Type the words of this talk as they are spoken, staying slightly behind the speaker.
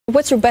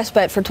What's your best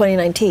bet for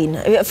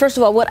 2019? First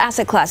of all, what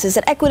asset class? Is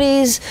it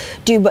equities?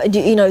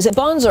 Is it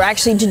bonds, or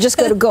actually to just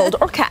go to gold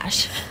or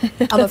cash?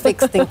 I'm a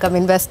fixed income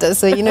investor,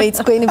 so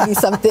it's going to be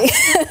something,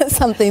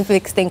 something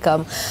fixed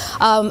income.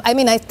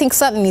 I think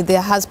certainly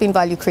there has been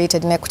value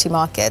created in equity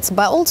markets,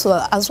 but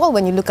also as well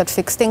when you look at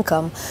fixed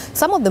income,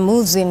 some of the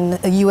moves in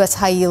U.S.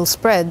 high yield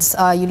spreads,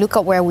 you look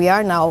at where we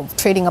are now,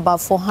 trading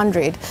above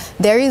 400.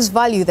 There is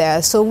value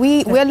there, so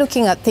we're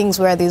looking at things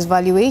where there's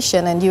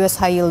valuation and U.S.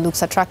 high yield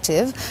looks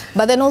attractive,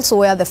 but then also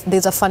where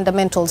there's a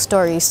fundamental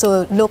story.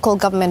 So local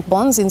government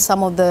bonds in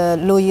some of the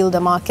low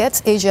yielder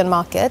markets, Asian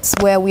markets,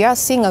 where we are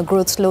seeing a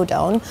growth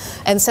slowdown,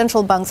 and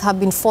central banks have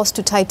been forced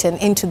to tighten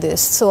into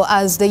this. So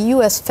as the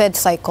US Fed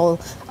cycle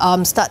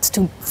starts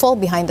to fall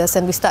behind us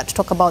and we start to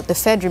talk about the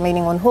Fed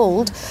remaining on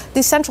hold,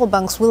 the central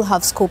banks will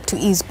have scope to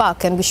ease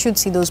back, and we should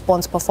see those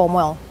bonds perform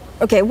well.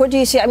 Okay, what do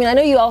you see? I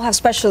know you all have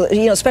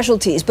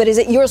specialties, but is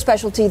it your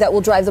specialty that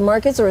will drive the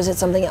markets, or is it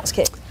something else,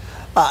 Kate?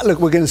 Look,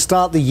 we're going to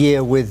start the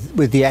year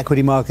with the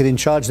equity market in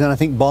charge, then I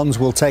think bonds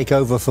will take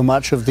over for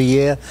much of the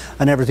year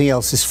and everything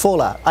else is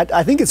fallout.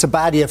 I think it's a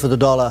bad year for the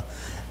dollar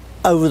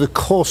over the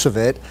course of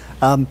it.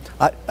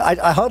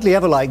 I hardly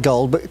ever like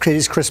gold, but it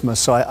is Christmas,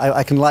 so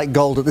I can like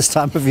gold at this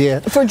time of year.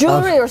 For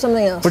jewelry or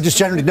something else? But just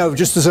generally, no,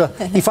 just as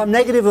if I'm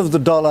negative of the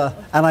dollar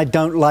and I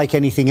don't like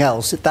anything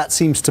else, that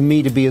seems to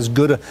me to be as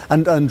good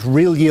and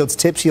real yields,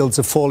 tips yields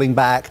are falling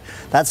back.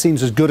 That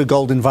seems as good a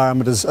gold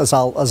environment as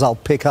I'll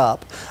pick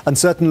up. And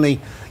certainly,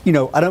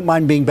 I don't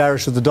mind being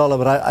bearish of the dollar,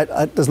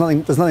 but there's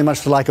nothing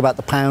much to like about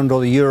the pound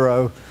or the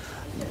euro.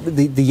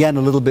 The yen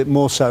a little bit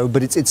more so,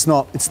 but it's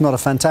not a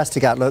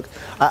fantastic outlook.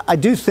 I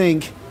do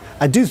think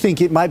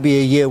it might be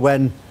a year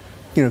when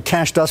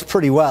cash does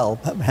pretty well,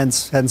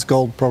 hence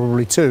gold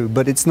probably too.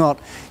 But it's not,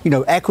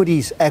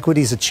 equities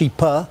are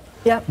cheaper.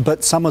 Yeah.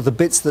 But some of the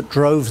bits that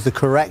drove the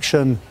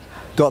correction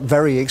got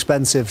very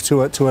expensive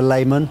to a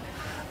layman.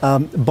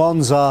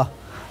 Bonds are,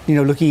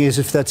 looking as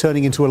if they're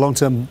turning into a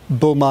long-term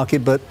bull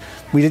market, but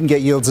we didn't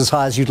get yields as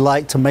high as you'd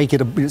like to make it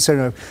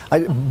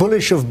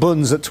bullish of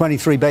bunds at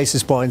 23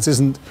 basis points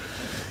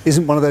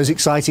isn't one of those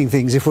exciting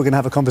things if we're going to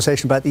have a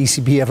conversation about the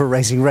ECB ever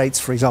raising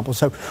rates, for example.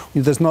 So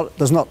there's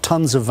not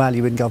tons of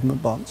value in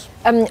government bonds.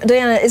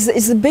 Diana,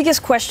 is the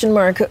biggest question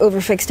mark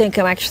over fixed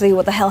income actually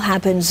what the hell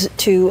happens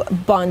to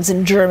bonds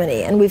in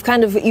Germany? And we've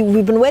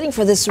been waiting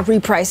for this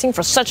repricing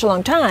for such a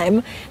long time,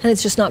 and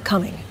it's just not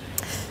coming.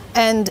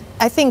 And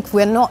I think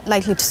we're not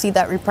likely to see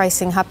that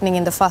repricing happening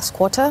in the first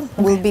quarter. Okay.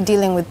 We'll be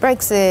dealing with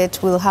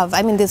Brexit. We'll have,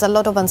 there's a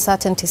lot of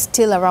uncertainty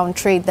still around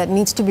trade that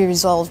needs to be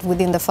resolved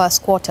within the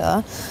first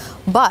quarter.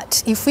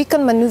 But if we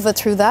can maneuver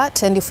through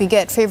that, and if we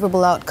get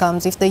favorable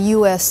outcomes, if the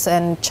US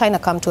and China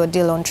come to a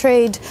deal on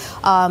trade,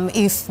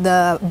 if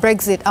the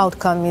Brexit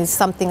outcome is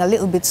something a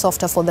little bit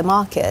softer for the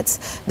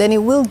markets, then it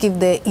will give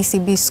the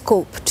ECB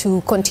scope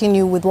to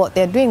continue with what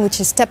they're doing, which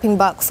is stepping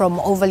back from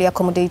overly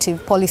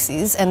accommodative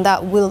policies, and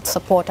that will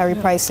support a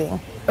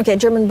repricing. Okay,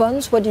 German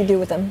bonds, what do you do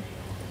with them?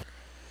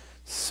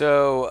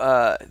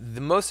 So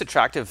the most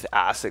attractive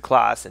asset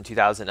class in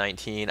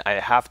 2019, I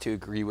have to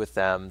agree with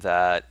them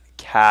that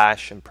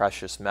cash and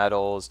precious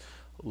metals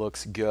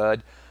looks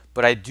good,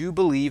 but I do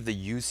believe the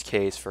use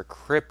case for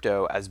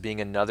crypto as being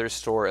another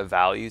store of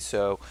value.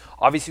 So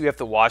obviously we have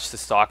to watch the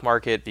stock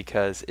market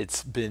because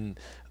it's been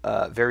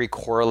very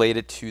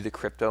correlated to the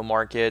crypto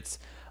markets,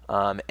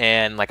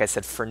 and like I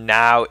said, for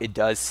now it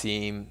does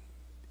seem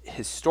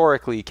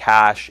historically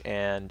cash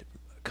and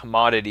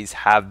commodities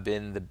have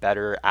been the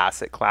better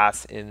asset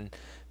class in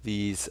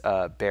these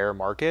bear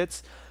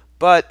markets.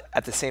 But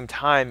at the same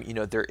time,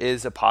 there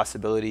is a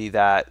possibility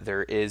that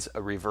there is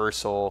a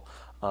reversal.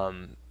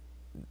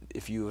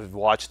 If you have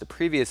watched the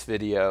previous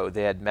video,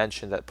 they had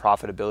mentioned that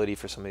profitability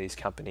for some of these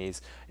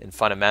companies in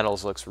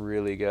fundamentals looks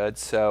really good.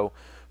 So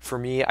for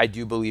me, I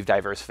do believe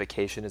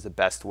diversification is the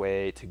best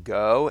way to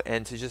go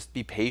and to just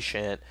be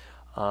patient.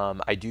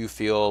 I do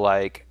feel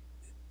like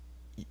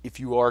if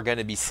you are going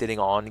to be sitting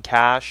on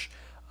cash,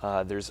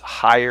 there's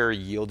higher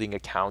yielding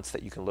accounts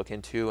that you can look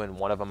into, and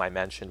one of them I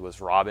mentioned was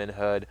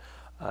Robinhood.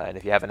 And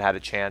if you haven't had a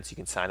chance, you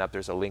can sign up.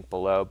 There's a link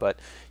below. But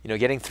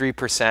getting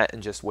 3%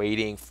 and just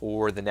waiting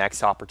for the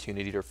next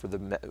opportunity or for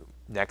the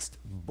next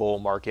bull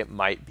market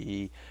might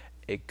be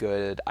a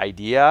good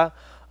idea.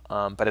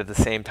 But at the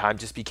same time,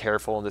 just be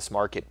careful in this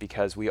market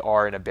because we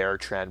are in a bear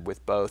trend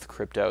with both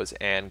cryptos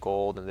and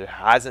gold, and there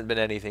hasn't been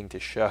anything to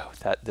show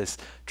that this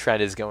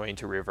trend is going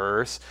to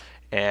reverse.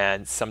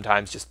 And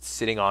sometimes just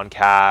sitting on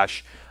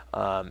cash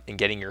and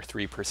getting your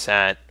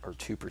 3% or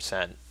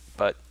 2%,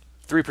 but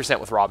 3%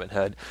 with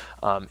Robinhood,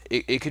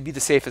 it could be the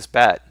safest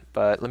bet.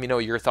 But let me know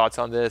your thoughts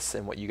on this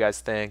and what you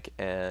guys think,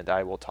 and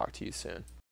I will talk to you soon.